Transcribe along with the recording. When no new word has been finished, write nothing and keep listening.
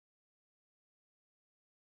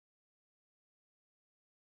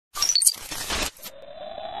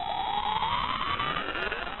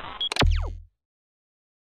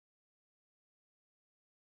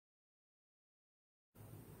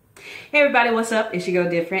Hey everybody, what's up? It's your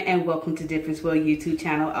girl Different and welcome to Different's World YouTube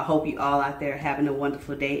channel. I hope you all out there are having a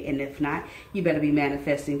wonderful day, and if not, you better be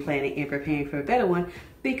manifesting, planning, and preparing for a better one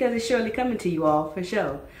because it's surely coming to you all for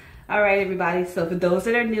sure. Alright everybody, so for those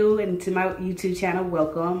that are new and to my YouTube channel,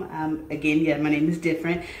 welcome. Again, my name is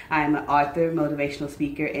Different. I'm an author, motivational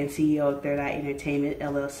speaker, and CEO of Third Eye Entertainment,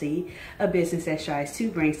 LLC, a business that strives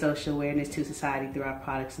to bring social awareness to society through our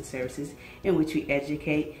products and services in which we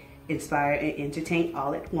educate, inspire, and entertain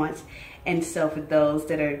all at once. And so for those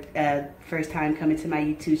that are first time coming to my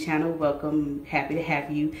YouTube channel, welcome. Happy to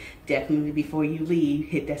have you. Definitely before you leave,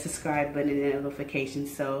 hit that subscribe button and the notification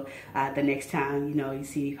so the next time you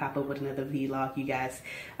see me pop up with another vlog, you guys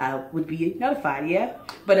would be notified. Yeah,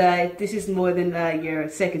 but this is more than your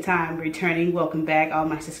second time returning. Welcome back, all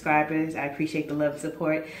my subscribers. I appreciate the love and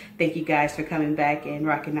support. Thank you guys for coming back and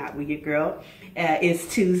rocking out with your girl.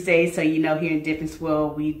 It's Tuesday, so here in Different's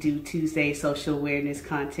World we do Tuesday social awareness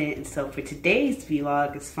content, and so for today's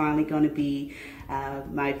vlog, it's finally going to be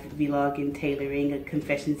my vlog entailing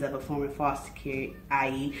confessions of a former foster kid,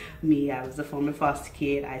 i.e. me. I was a former foster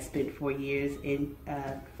kid. I spent 4 years in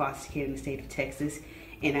foster care in the state of Texas,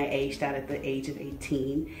 and I aged out at the age of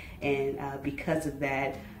 18, and because of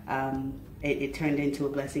that, it turned into a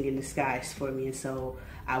blessing in disguise for me, and so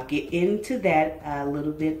I'll get into that a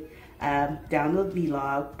little bit down the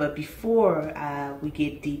vlog. But before we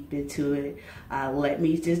get deep into it, let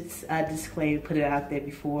me just disclaim, put it out there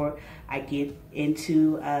before I get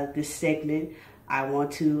into this segment. I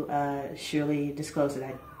want to surely disclose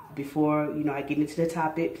that before I get into the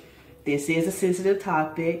topic, this is a sensitive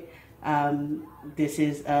topic. This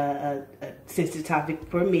is a sensitive topic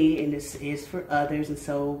for me, and this is for others, and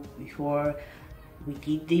so before we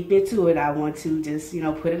get deep into it, I want to just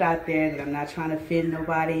put it out there that I'm not trying to offend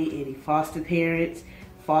nobody, any foster parents,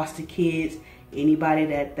 foster kids, anybody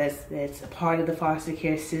that's a part of the foster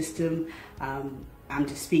care system. I'm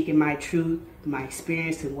just speaking my truth, my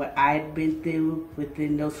experience, and what I've been through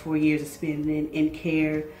within those 4 years of spending in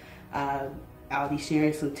care. I'll be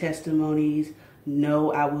sharing some testimonies.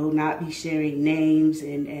 No, I will not be sharing names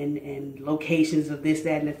and locations of this,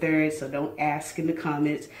 that, and the third, so don't ask in the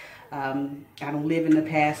comments. I don't live in the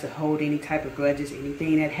past to hold any type of grudges.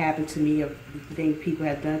 Anything that happened to me or anything people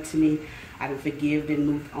have done to me, I've forgiven and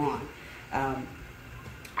moved on.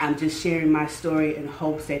 I'm just sharing my story in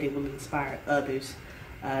hopes that it will inspire others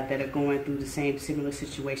that are going through the same similar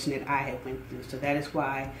situation that I have went through. So that is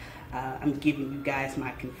why I'm giving you guys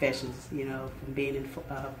my confessions, from being in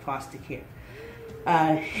foster care.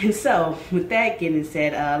 And so with that getting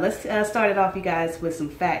said, let's start it off, you guys, with some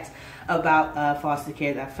facts about foster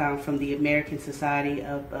care that I found from the American Society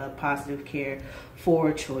of Positive Care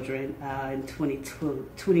for Children in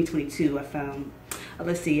 2022. I found,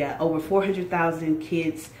 over 400,000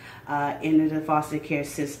 kids in the foster care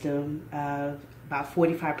system. About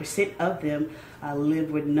 45% of them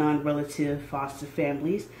live with non-relative foster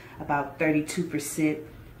families. About 32%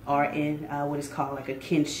 are in what is called like a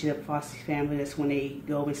kinship foster family. That's when they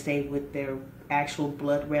go and stay with their actual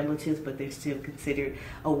blood relatives, but they're still considered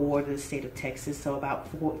a ward of the state of Texas. So about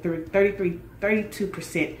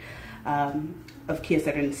 32% of kids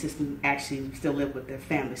that are in the system actually still live with their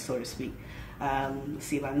families, so to speak. Let's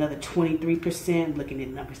see, about another 23%, looking at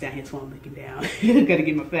numbers down here, so I'm looking down. Gotta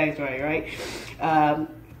get my facts right?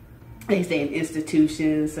 They stay in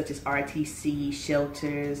institutions such as RTC,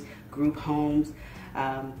 shelters, group homes.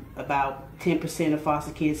 About 10% of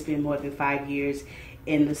foster kids spend more than 5 years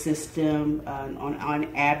in the system on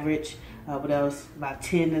average. What else? About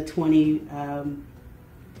 10 to 20.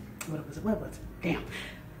 What was it? Damn.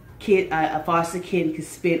 A foster kid can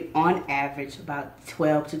spend on average about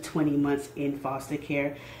 12 to 20 months in foster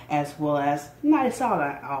care, as well as, it's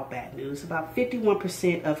all bad news, about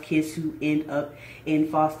 51% of kids who end up in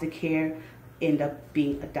foster care end up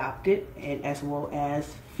being adopted, and as well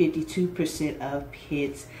as 52% of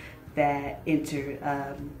kids that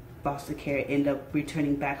enter foster care end up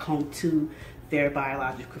returning back home to their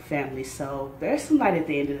biological family. So there's some light at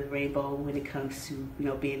the end of the rainbow when it comes to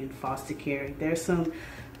being in foster care. There's some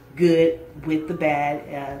good with the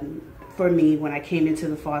bad. For me, when I came into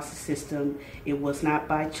the foster system, it was not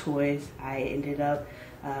by choice. I ended up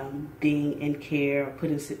being in care,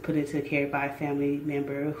 put into care by a family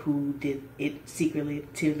member who did it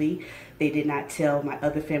secretively. They did not tell my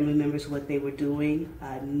other family members what they were doing.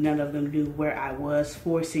 None of them knew where I was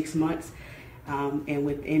for 6 months. And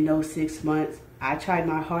within those 6 months, I tried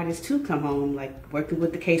my hardest to come home, like working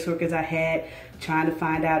with the caseworkers I had, trying to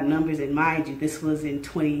find out numbers. And mind you, this was in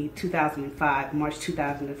 2005, March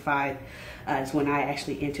 2005 is when I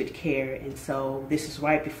actually entered care. And so this is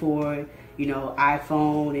right before,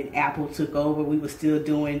 iPhone and Apple took over, we were still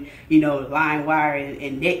doing, LimeWire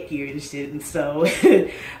and Netgear and shit. And so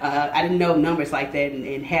I didn't know numbers like that,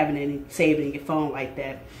 and having it saved in your phone like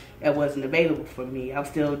that, that wasn't available for me. I was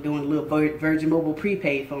still doing little Virgin Mobile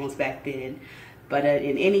prepaid phones back then. But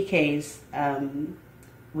in any case,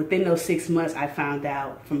 within those 6 months, I found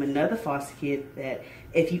out from another foster kid that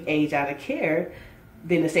if you age out of care,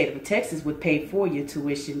 then the state of Texas would pay for your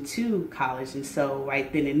tuition to college. And so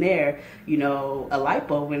right then and there, a light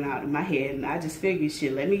bulb went out in my head, and I just figured,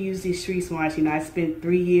 shit, let me use these street smarts. I spent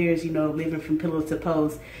 3 years, living from pillow to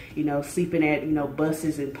post, sleeping at,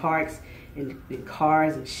 buses and parks and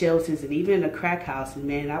cars and shelters and even in a crack house. And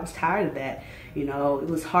man, I was tired of that. It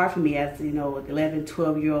was hard for me as, an 11,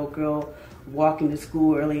 12-year-old girl walking to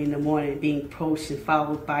school early in the morning, being approached and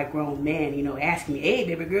followed by grown men, asking me, hey,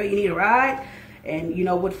 baby girl, you need a ride? And,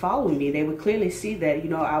 would follow me. They would clearly see that,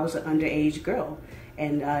 I was an underage girl.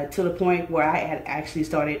 And to the point where I had actually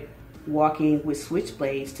started walking with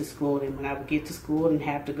switchblades to school. And when I would get to school and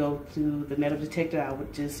have to go through the metal detector, I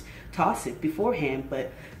would just toss it beforehand.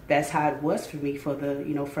 But that's how it was for me for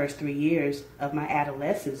the, first 3 years of my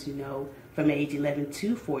adolescence, from age 11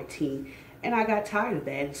 to 14. And I got tired of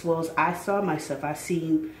that, as well as I saw myself. I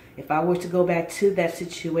seen, if I were to go back to that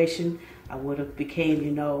situation, I would have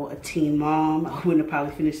became, a teen mom. I wouldn't have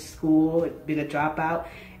probably finished school, been a dropout.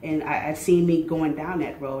 And I seen me going down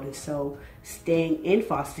that road. And so staying in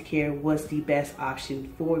foster care was the best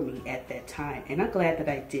option for me at that time. And I'm glad that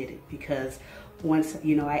I did it, because once,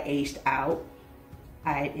 I aged out,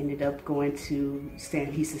 I ended up going to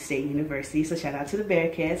Sam Houston State University. So shout out to the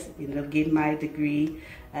Bearcats. Ended up getting my degree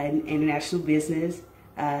in international business,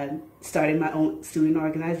 started my own student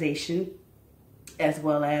organization, as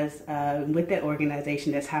well as with that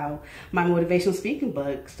organization, that's how my motivational speaking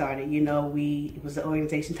bug started. It was the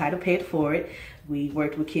organization title Pay It Forward. We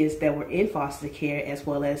worked with kids that were in foster care as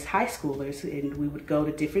well as high schoolers, and we would go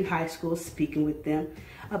to different high schools speaking with them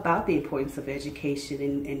about the importance of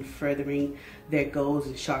education and furthering their goals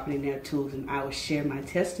and sharpening their tools. And I would share my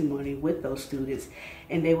testimony with those students,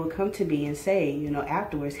 and they would come to me and say,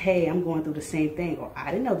 afterwards, hey, I'm going through the same thing, or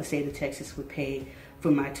I didn't know the state of Texas would pay for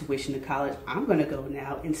my tuition to college. I'm going to go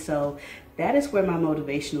now. And so that is where my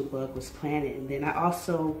motivational bug was planted. And then I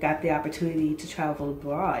also got the opportunity to travel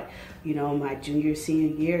abroad. My junior,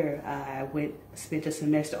 senior year, I spent a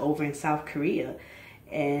semester over in South Korea.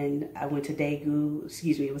 And I went to Daegu,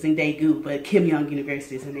 it was in Daegu, but Kim Young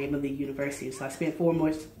University is the name of the university. So I spent 4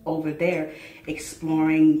 months over there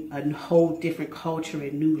exploring a whole different culture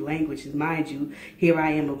and new languages. Mind you, here I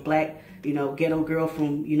am, a black, ghetto girl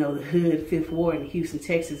from, the hood, 5th Ward in Houston,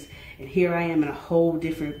 Texas. And here I am in a whole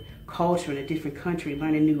different culture in a different country,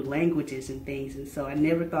 learning new languages and things. And so I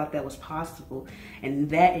never thought that was possible. And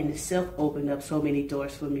that in itself opened up so many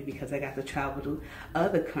doors for me, because I got to travel to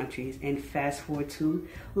other countries. And fast forward to,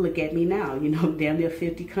 look at me now, damn near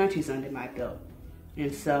 50 countries under my belt.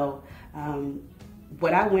 And so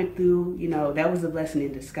what I went through, that was a blessing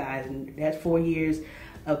in disguise. And that 4 years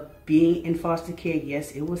of being in foster care,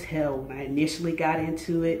 yes, it was hell. When I initially got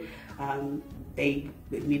into it, they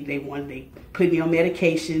put me on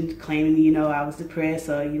medication, claiming, I was depressed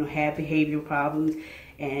or, had behavioral problems.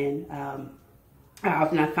 And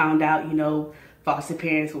I found out, foster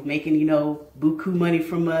parents were making, buku money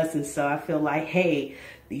from us. And so I feel like, hey,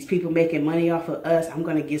 these people making money off of us, I'm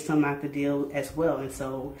going to get some out the deal as well. And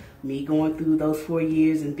so me going through those 4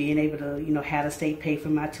 years and being able to, have the state pay for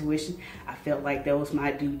my tuition, I felt like that was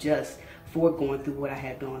my due just for going through what I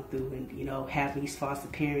had gone through. And, having these foster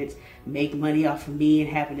parents make money off of me, and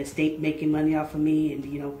having the state making money off of me,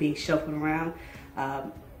 and, being shuffled around,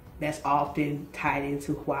 that's often tied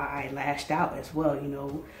into why I lashed out as well.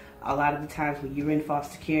 A lot of the times when you're in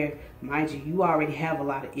foster care, mind you, you already have a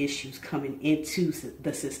lot of issues coming into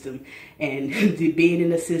the system, and being in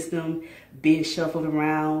the system, being shuffled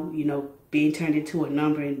around, being turned into a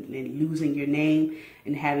number, and losing your name,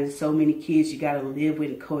 and having so many kids you got to live with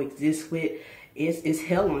and coexist with, it's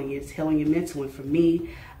hell on you. It's hell on your mental. And for me,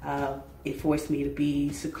 it forced me to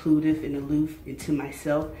be secluded and aloof into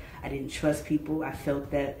myself. I didn't trust people. I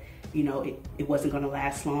felt that, it wasn't going to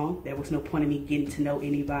last long. There was no point in me getting to know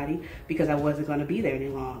anybody, because I wasn't going to be there any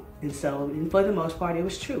long. And so, and for the most part, it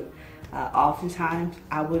was true. Oftentimes,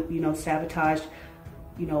 I would, sabotage,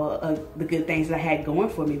 the good things that I had going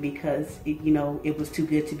for me, because, it was too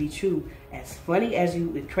good to be true. As funny as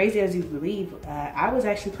crazy as you believe, I was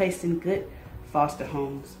actually placed in good foster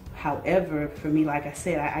homes. However, for me, like I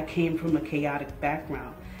said, I came from a chaotic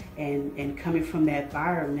background, and coming from that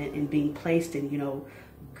environment and being placed in,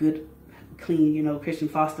 good clean, you know, Christian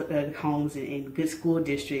foster homes and good school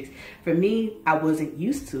districts. For me, I wasn't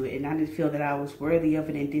used to it, and I didn't feel that I was worthy of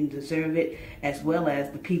it and didn't deserve it, as well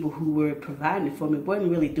as the people who were providing it for me weren't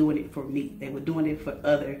really doing it for me. They were doing it for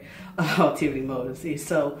other ulterior motives. And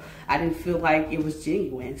so I didn't feel like it was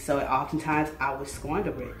genuine. So oftentimes I would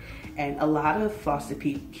squander it. And a lot of foster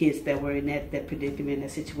kids that were in that predicament,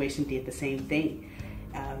 that situation, did the same thing.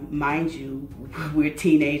 Mind you, we're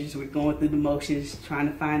teenagers, we're going through the motions, trying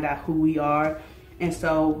to find out who we are. And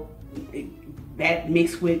so that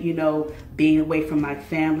mixed with, you know, being away from my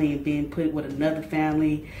family and being put with another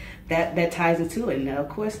family, that ties into it. And of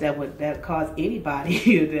course that cause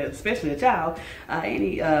anybody, especially a child,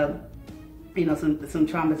 you know, some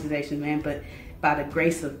traumatization, man. But by the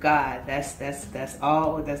grace of God, that's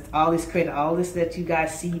all this credit, all this that you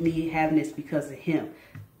guys see me having is because of Him,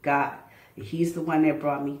 God. He's the one that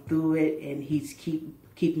brought me through it, and He's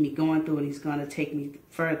keeping me going through it, and He's going to take me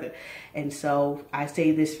further. And so I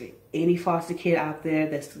say this for any foster kid out there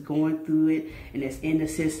that's going through it and that's in the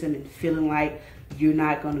system and feeling like you're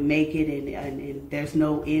not going to make it and there's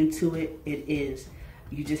no end to it. It is.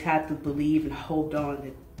 You just have to believe and hold on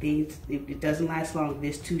that things, it doesn't last long.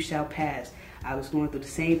 This too shall pass. I was going through the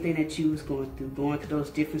same thing that you was going to those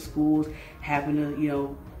different schools, having to, you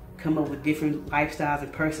know, come up with different lifestyles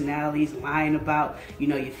and personalities, lying about, you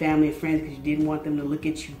know, your family and friends because you didn't want them to look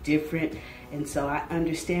at you different. And so I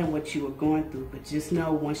understand what you were going through, but just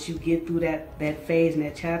know once you get through that phase and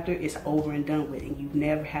that chapter, it's over and done with, and you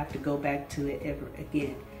never have to go back to it ever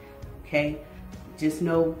again. Okay? Just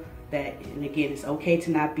know that, and again, it's okay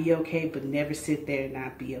to not be okay, but never sit there and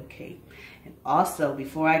not be okay. And also,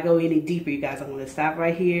 before I go any deeper, you guys, I want to stop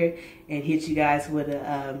right here and hit you guys with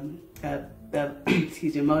a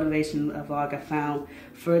motivational vlog I found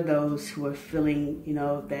for those who are feeling, you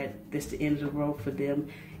know, that this is the end of the road for them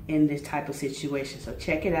in this type of situation. So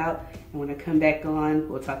check it out, and when I come back on,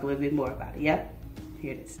 we'll talk a little bit more about it. Yep,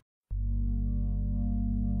 here it is.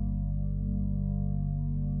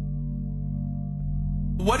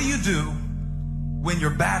 What do you do when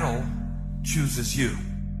your battle chooses you?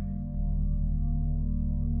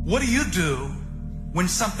 What do you do when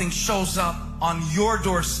something shows up on your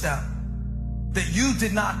doorstep that you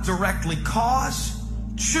did not directly cause,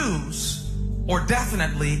 choose, or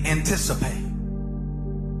definitely anticipate?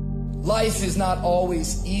 Life is not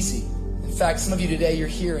always easy. In fact, some of you today, you're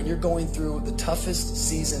here and you're going through the toughest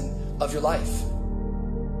season of your life.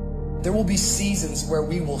 There will be seasons where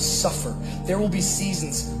we will suffer. There will be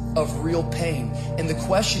seasons of real pain. And the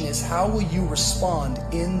question is, how will you respond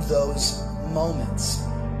in those moments?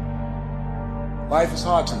 Life is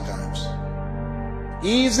hard sometimes.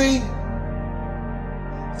 Easy,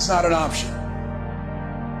 it's not an option.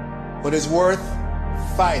 But it's worth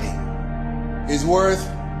fighting. It's worth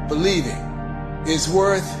believing. It's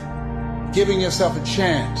worth giving yourself a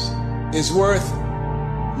chance. It's worth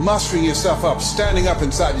mustering yourself up, standing up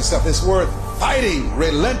inside yourself. It's worth fighting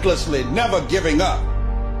relentlessly, never giving up.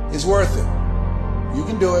 It's worth it. You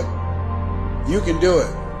can do it. You can do it.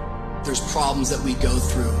 There's problems that we go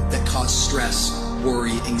through that cause stress,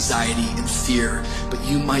 worry, anxiety, and fear. But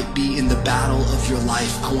you might be in the battle of your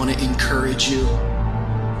life. I want to encourage you.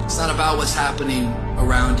 It's not about what's happening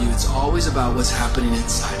around you. It's always about what's happening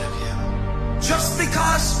inside of you. Just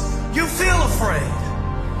because you feel afraid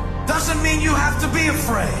doesn't mean you have to be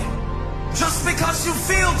afraid. Just because you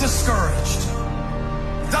feel discouraged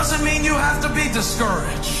doesn't mean you have to be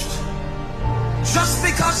discouraged. Just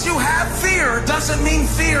because you have fear doesn't mean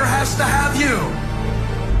fear has to have you.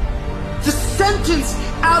 The sentence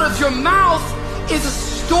out of your mouth is a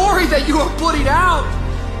story that you are putting out.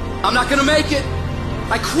 I'm not gonna make it.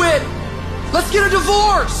 I quit. Let's get a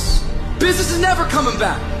divorce. Business is never coming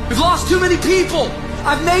back. We've lost too many people.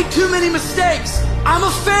 I've made too many mistakes. I'm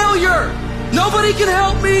a failure. Nobody can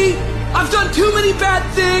help me. I've done too many bad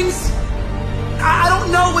things. I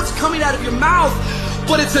don't know what's coming out of your mouth,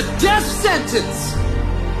 but it's a death sentence.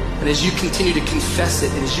 And as you continue to confess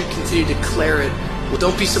it and as you continue to declare it, well,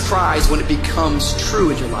 don't be surprised when it becomes true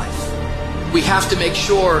in your life. We have to make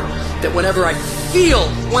sure that whenever I feel,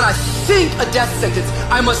 when I think a death sentence,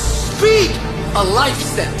 I must speak a life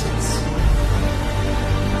sentence.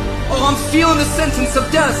 Oh, I'm feeling the sentence of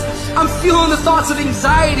death. I'm feeling the thoughts of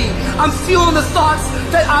anxiety. I'm feeling the thoughts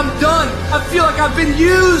that I'm done. I feel like I've been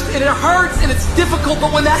used and it hurts and it's difficult.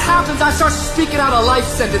 But when that happens, I start speaking out a life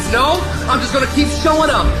sentence. No, I'm just going to keep showing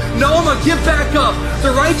up. No, I'm going to get back up.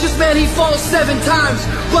 The righteous man, he falls 7 times,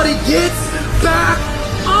 but he gets back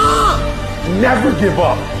up. Never give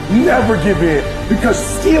up. Never give in. Because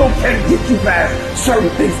skill can't get you past certain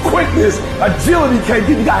things. Quickness, agility can't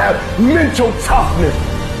get you. You got to have mental toughness.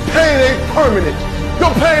 Pain ain't permanent. Your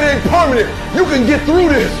pain ain't permanent. You can get through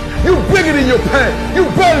this. You bigger than your pain. You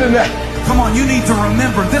better than that. Come on, you need to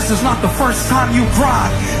remember, this is not the first time you cried.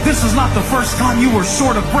 This is not the first time you were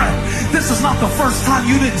short of breath. This is not the first time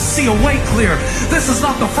you didn't see a way clear. This is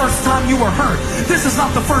not the first time you were hurt. This is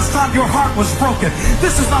not the first time your heart was broken.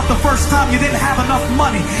 This is not the first time you didn't have enough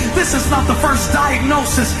money. This is not the first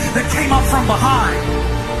diagnosis that came up from behind.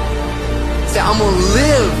 Say, I'm gonna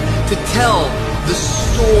live to tell the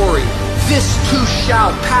story. This too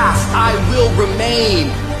shall pass. I will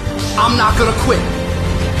remain. I'm not gonna quit.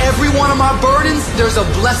 Every one of my burdens, there's a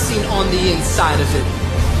blessing on the inside of it.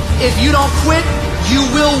 If you don't quit, you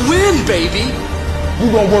will win, baby. You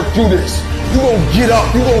gonna work through this. You gonna get up.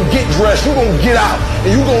 You gonna get dressed. You gonna get out.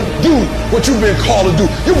 And you gonna do what you've been called to do.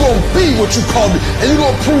 You gonna be what you called to be. And you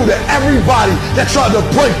gonna prove that everybody that tried to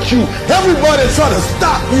break you, everybody that tried to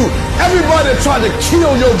stop you, everybody that tried to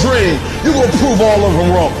kill your dream, you gonna prove all of them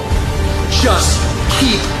wrong. Just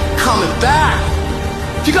keep coming back.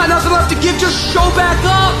 If you got nothing left to give, just show back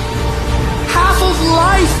up. Half of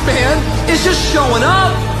life, man, is just showing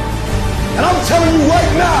up. And I'm telling you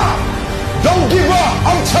right now, don't give up.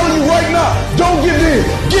 I'm telling you right now, don't give in.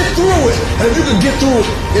 Get through it. And if you can get through it,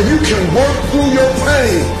 if you can work through your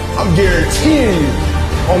pain, I'm guaranteeing you,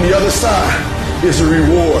 on the other side is a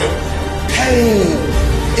reward. Pain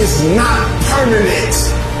is not permanent.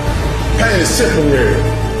 Pain is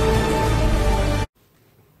temporary.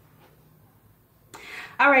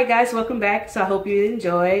 All right, guys, welcome back. So I hope you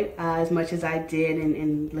enjoyed as much as I did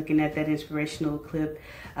in looking at that inspirational clip.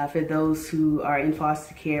 For those who are in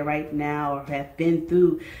foster care right now or have been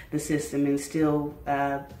through the system and still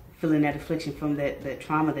feeling that affliction from that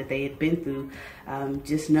trauma that they had been through,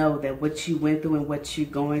 just know that what you went through and what you're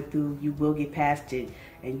going through, you will get past it,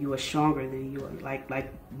 and you are stronger than you are. Like my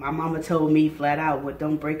mama told me flat out, what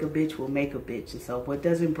don't break a bitch will make a bitch. And so what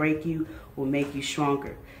doesn't break you will make you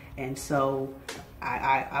stronger. And so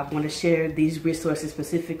I want to share these resources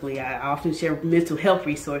specifically. I often share mental health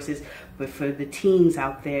resources, but for the teens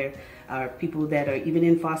out there, people that are even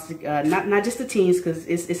in foster, not just the teens, because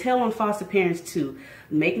it's hell on foster parents too.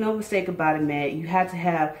 Make no mistake about it, man. You have to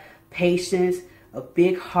have patience, a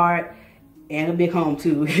big heart, and a big home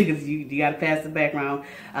too, because you got to pass the background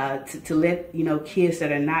to let kids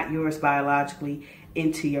that are not yours biologically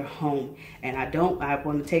into your home. And I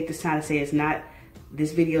want to take this time to say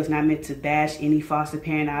this video is not meant to bash any foster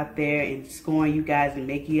parent out there and scorn you guys and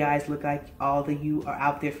make you guys look like all of you are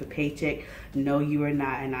out there for paycheck. No, you are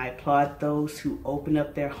not. And I applaud those who open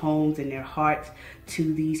up their homes and their hearts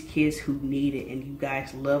to these kids who need it. And you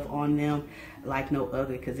guys love on them like no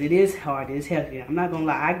other, because it is hard. It is heavy. I'm not gonna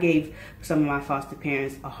lie. I gave some of my foster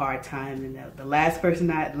parents a hard time, and the last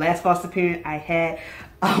foster parent I had,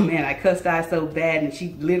 oh man, I cussed out so bad, and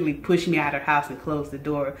she literally pushed me out of her house and closed the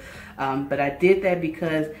door. But I did that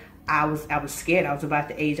because I was scared. I was about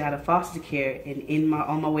to age out of foster care and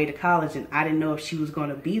on my way to college, and I didn't know if she was going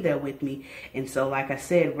to be there with me. And so, like I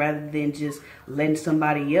said, rather than just letting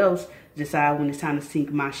somebody else decide when it's time to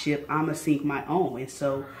sink my ship, I'm gonna sink my own. And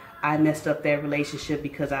so I messed up that relationship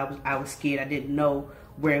because I was scared. I didn't know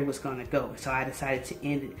where it was going to go, so I decided to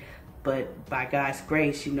end it. But by God's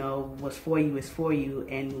grace, what's for you is for you,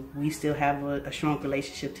 and we still have a strong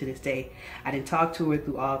relationship to this day. I didn't talk to her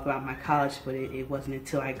throughout my college, but it wasn't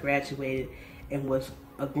until I graduated and was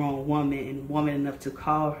a grown woman and woman enough to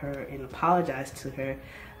call her and apologize to her.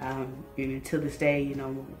 And until this day,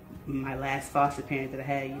 my last foster parent that I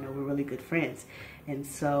had, we're really good friends. And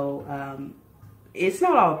so it's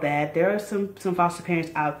not all bad. There are some foster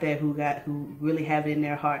parents out there who really have it in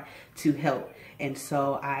their heart to help. And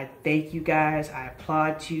so I thank you guys. I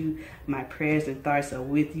applaud you. My prayers and thoughts are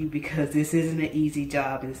with you, because this isn't an easy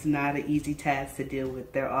job and it's not an easy task to deal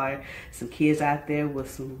with. There are some kids out there with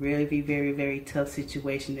some really very, very tough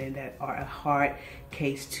situations and that are a hard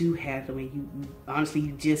case to handle, and you honestly,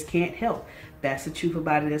 you just can't help. That's the truth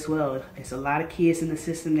about it as well. There's a lot of kids in the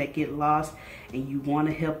system that get lost and you want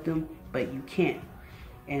to help them, but you can't.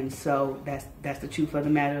 And so that's the truth of the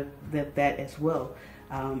matter, that as well.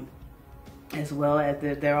 As well as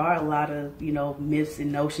there are a lot of myths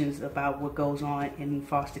and notions about what goes on in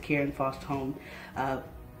foster care and foster home,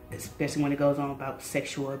 especially when it goes on about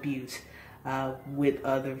sexual abuse with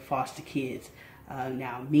other foster kids.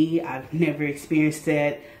 Now me, I've never experienced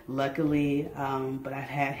that, luckily, but I've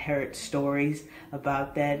had heard stories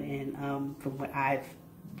about that, and from what I've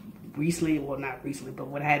recently, well not recently, but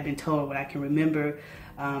what I had been told, what I can remember,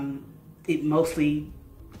 it mostly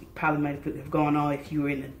probably might have gone on if you were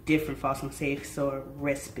in a different foster home, say or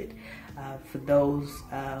respite, for those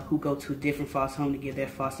who go to a different foster home to give their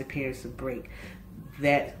foster parents a break.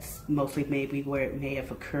 That's mostly maybe where it may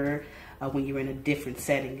have occurred. when you're in a different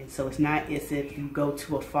setting. And so it's not as if you go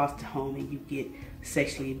to a foster home and you get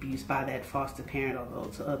sexually abused by that foster parent or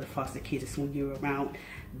those other foster kids. It's when you're around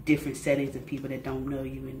different settings and people that don't know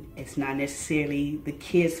you, and it's not necessarily the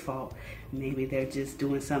kid's fault. Maybe they're just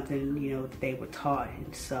doing something, you know, that they were taught.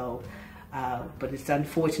 And so but it's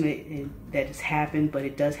unfortunate that it's happened, but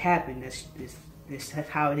it does happen. That's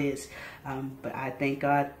how it is. But I thank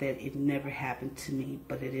God that it never happened to me,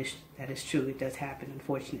 but that is true. It does happen,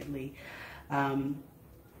 unfortunately. A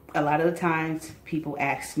lot of the times people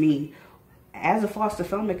ask me, as a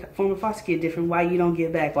former foster kid, Different, why you don't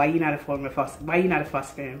give back? Why you not a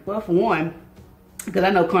foster parent? Well, for one, because I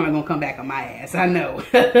know karma gonna come back on my ass. I know.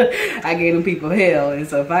 I gave them people hell, and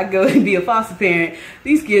so if I go and be a foster parent,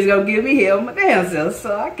 these kids gonna give me hell my damn self.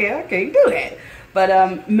 So I can't do that.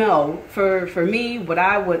 But no, for me, what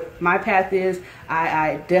my path is,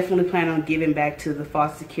 I definitely plan on giving back to the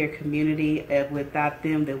foster care community. Without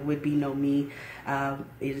them, there would be no me. It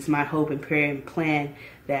is my hope and prayer and plan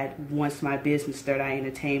that once my business, Third Eye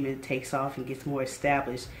Entertainment, takes off and gets more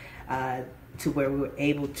established, to where we're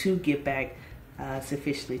able to give back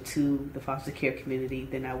sufficiently to the foster care community,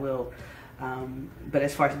 then I will. But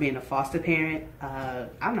as far as being a foster parent,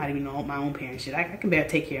 I'm not even my own parent. Shit, I can barely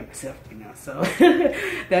take care of myself, you know. So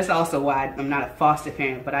that's also why I'm not a foster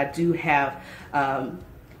parent. But I do have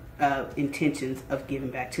intentions of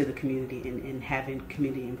giving back to the community and having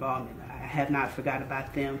community involvement. I have not forgotten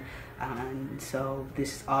about them. And so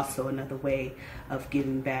this is also another way of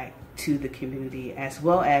giving back to the community, as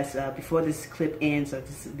well as before this clip ends or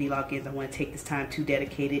this vlog ends, I want to take this time to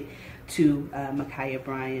dedicate it to Micaiah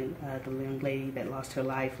Bryan, the young lady that lost her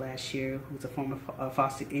life last year, who's a former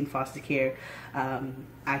foster care.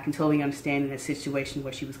 I can totally understand in that situation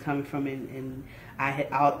where she was coming from, and I had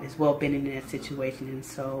as well been in that situation, and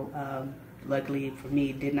so luckily for me,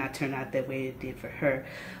 it did not turn out that way it did for her.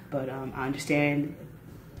 But I understand.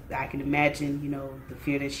 I can imagine, you know, the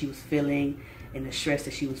fear that she was feeling and the stress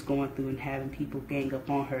that she was going through, and having people gang up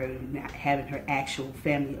on her and not having her actual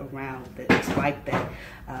family around. That it's like that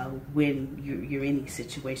when you're in these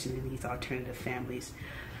situations, in these alternative families.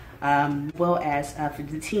 Well as for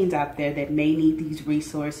the teens out there that may need these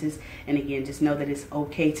resources, and again, just know that it's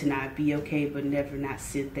okay to not be okay, but never not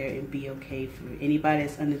sit there and be okay. For anybody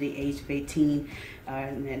that's under the age of 18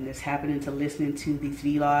 and that's happening to listening to these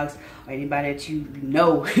vlogs, or anybody that you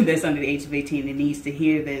know that's under the age of 18 that needs to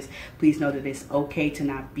hear this, please know that it's okay to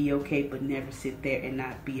not be okay, but never sit there and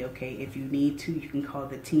not be okay. If you need to, you can call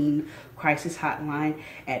the Teen Crisis Hotline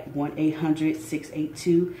at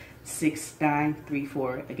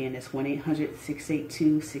 1-800-682-6934. Again, that's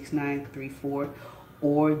 1-800-682-6934,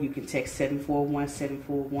 or you can text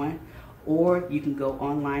 741-741, or you can go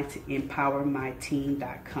online to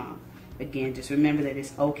empowermyteen.com. Again, just remember that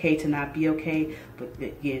it's okay to not be okay, but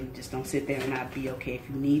again, just don't sit there and not be okay. If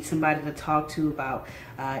you need somebody to talk to about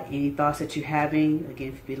any thoughts that you're having,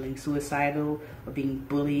 again, feeling suicidal or being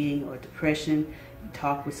bullying or depression,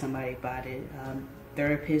 talk with somebody about it.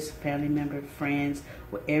 Therapist, family member, friends,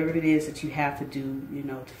 whatever it is that you have to do, you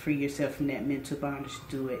know, to free yourself from that mental bondage,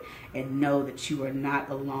 do it, and know that you are not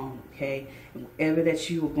alone, okay? And whatever that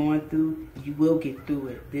you are going through, you will get through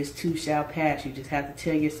it. This too shall pass. You just have to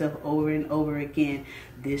tell yourself over and over again,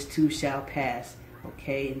 this too shall pass,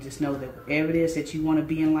 okay? And just know that whatever it is that you want to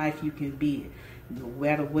be in life, you can be it. No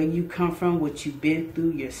matter where you come from, what you've been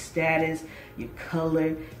through, your status, your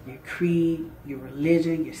color, your creed, your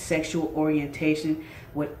religion, your sexual orientation,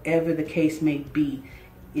 whatever the case may be,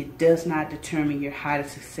 it does not determine your height of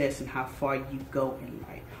success and how far you go in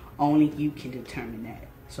life. Only you can determine that.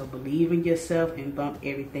 So believe in yourself and bump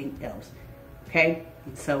everything else. Okay?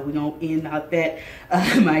 And so we're going to end out that,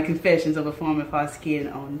 my confessions of a former foster kid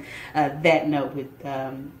on that note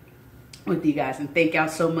with you guys, and thank y'all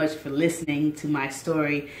so much for listening to my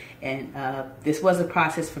story. And this was a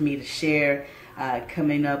process for me to share,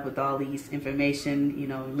 coming up with all these information, you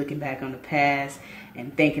know, looking back on the past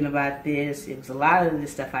and thinking about this. It was a lot of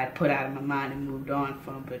this stuff I put out of my mind and moved on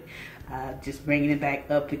from, but just bringing it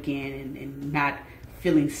back up again and not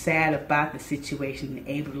feeling sad about the situation and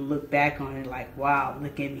able to look back on it like, wow,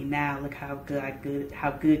 look at me now, look how good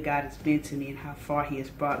God has been to me and how far he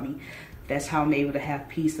has brought me. That's how I'm able to have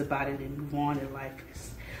peace about it and move on in life.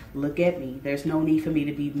 Because look at me. There's no need for me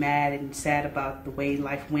to be mad and sad about the way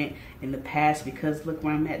life went in the past, because look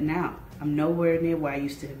where I'm at now. I'm nowhere near where I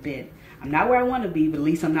used to have been. I'm not where I want to be, but at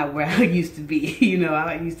least I'm not where I used to be. You know,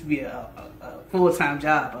 I used to be a full-time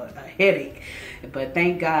job, a headache. But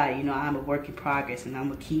thank God, you know, I'm a work in progress, and I'm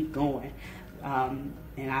going to keep going. And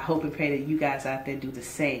I hope and pray that you guys out there do the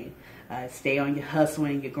same. Stay on your hustle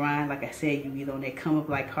and your grind. Like I said, you either on that come up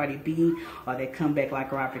like Cardi B or they come back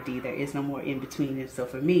like Robert D. There is no more in between it. So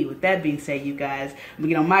for me, with that being said, you guys, I'm gonna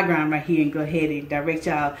get on my grind right here and go ahead and direct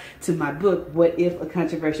y'all to my book, What If? A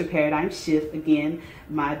Controversial Paradigm Shift. Again,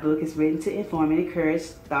 my book is written to inform and encourage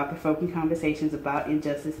thought-provoking conversations about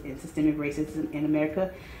injustice and systemic racism in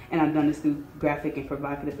America. And I've done this through graphic and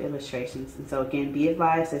provocative illustrations. And so again, be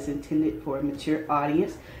advised, that's intended for a mature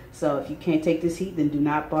audience. So if you can't take this heat, then do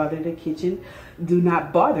not bother the kitchen. Do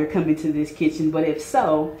not bother coming to this kitchen. But if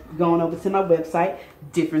so, go on over to my website,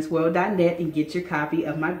 differenceworld.net, and get your copy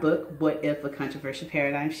of my book, What If? A Controversial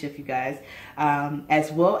Paradigm Shift, you guys.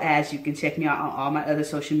 As well as you can check me out on all my other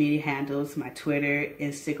social media handles, my Twitter,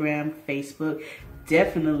 Instagram, Facebook.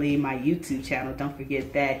 Definitely my YouTube channel. Don't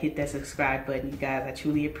forget that. Hit that subscribe button, you guys. I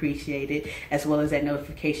truly appreciate it, as well as that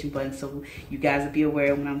notification button, so you guys will be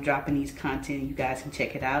aware when I'm dropping these content. You guys can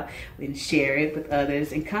check it out and share it with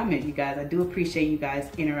others and comment, you guys. I do appreciate you guys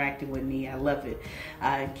interacting with me. I love it.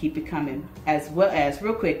 Keep it coming. As well as,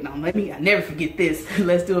 real quick, now I never forget this.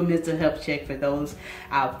 Let's do a mental health check for those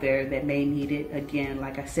out there that may need it. Again,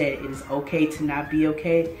 like I said, it is okay to not be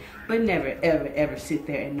okay, but never, ever, ever sit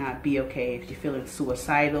there and not be okay. If you're feeling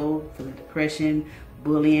suicidal, feeling depression,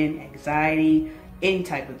 bullying, anxiety, any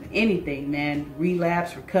type of anything, man,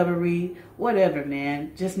 relapse, recovery, whatever,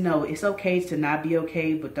 man, just know it's okay to not be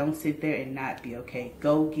okay, but don't sit there and not be okay.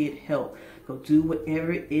 Go get help. Go do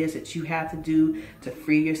whatever it is that you have to do to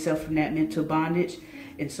free yourself from that mental bondage,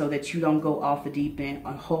 and so that you don't go off the deep end.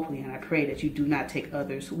 And hopefully, and I pray that you do not take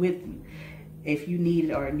others with you. If you need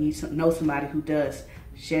it or know somebody who does,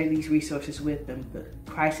 share these resources with them. The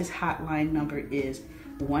crisis hotline number is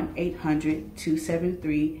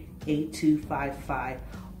 1-800-273-8255,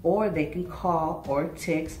 or they can call or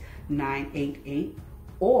text 988,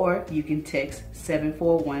 or you can text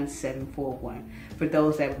 741-741. For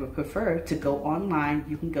those that would prefer to go online,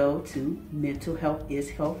 you can go to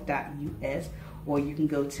mentalhealthishealth.us, or you can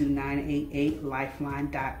go to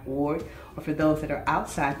 988lifeline.org. Or for those that are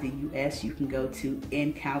outside the U.S., you can go to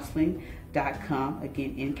ncounseling.com.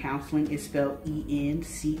 Again, ncounseling is spelled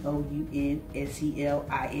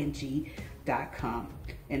ENCOUNSELING.com.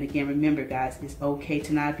 And again, remember, guys, it's okay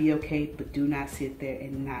to not be okay, but do not sit there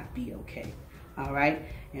and not be okay. All right?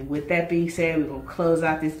 And with that being said, we're going to close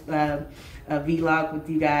out this vlog with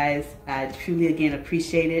you guys. I truly, again,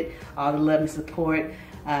 appreciate it. All the love and support.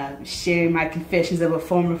 Sharing my confessions of a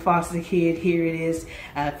former foster kid. Here it is.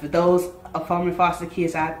 For those former foster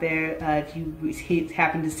kids out there, if you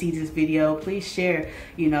happen to see this video, please share,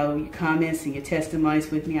 your comments and your testimonies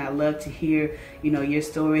with me. I love to hear, your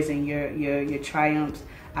stories and your triumphs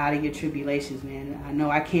out of your tribulations, man. I know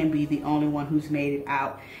I can't be the only one who's made it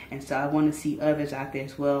out, and so I want to see others out there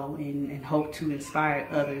as well, and hope to inspire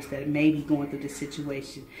others that may be going through this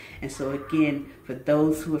situation. And so again, for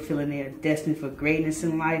those who are feeling they are destined for greatness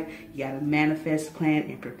in life, you got to manifest, plan,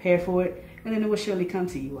 and prepare for it, and then it will surely come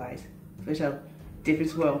to you, guys. For sure.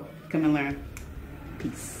 Different world. Come and learn.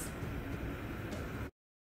 Peace.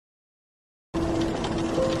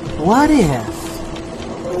 What if?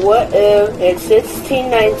 What if in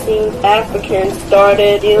 1619 Africans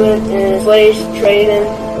started dealing in slave trading?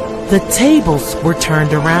 The tables were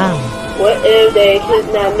turned around. What if they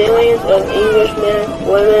kidnapped millions of Englishmen,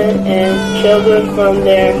 women, and children from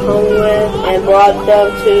their homeland and brought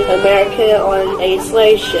them to America on a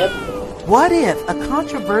slave ship? What if? A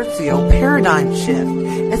Controversial Paradigm Shift.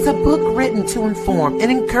 It's a book written to inform and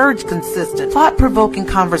encourage consistent, thought-provoking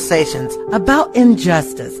conversations about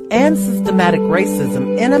injustice and systematic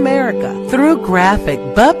racism in America through graphic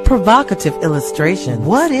but provocative illustration.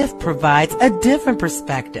 What If provides a different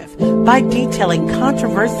perspective by detailing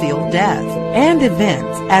controversial deaths and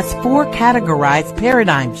events as 4 categorized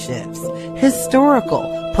paradigm shifts: historical,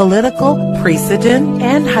 political, precedent,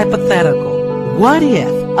 and hypothetical. What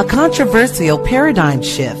If? A Controversial Paradigm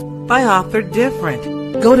Shift by author Difernt.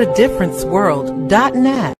 Go to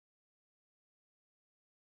differenceworld.net.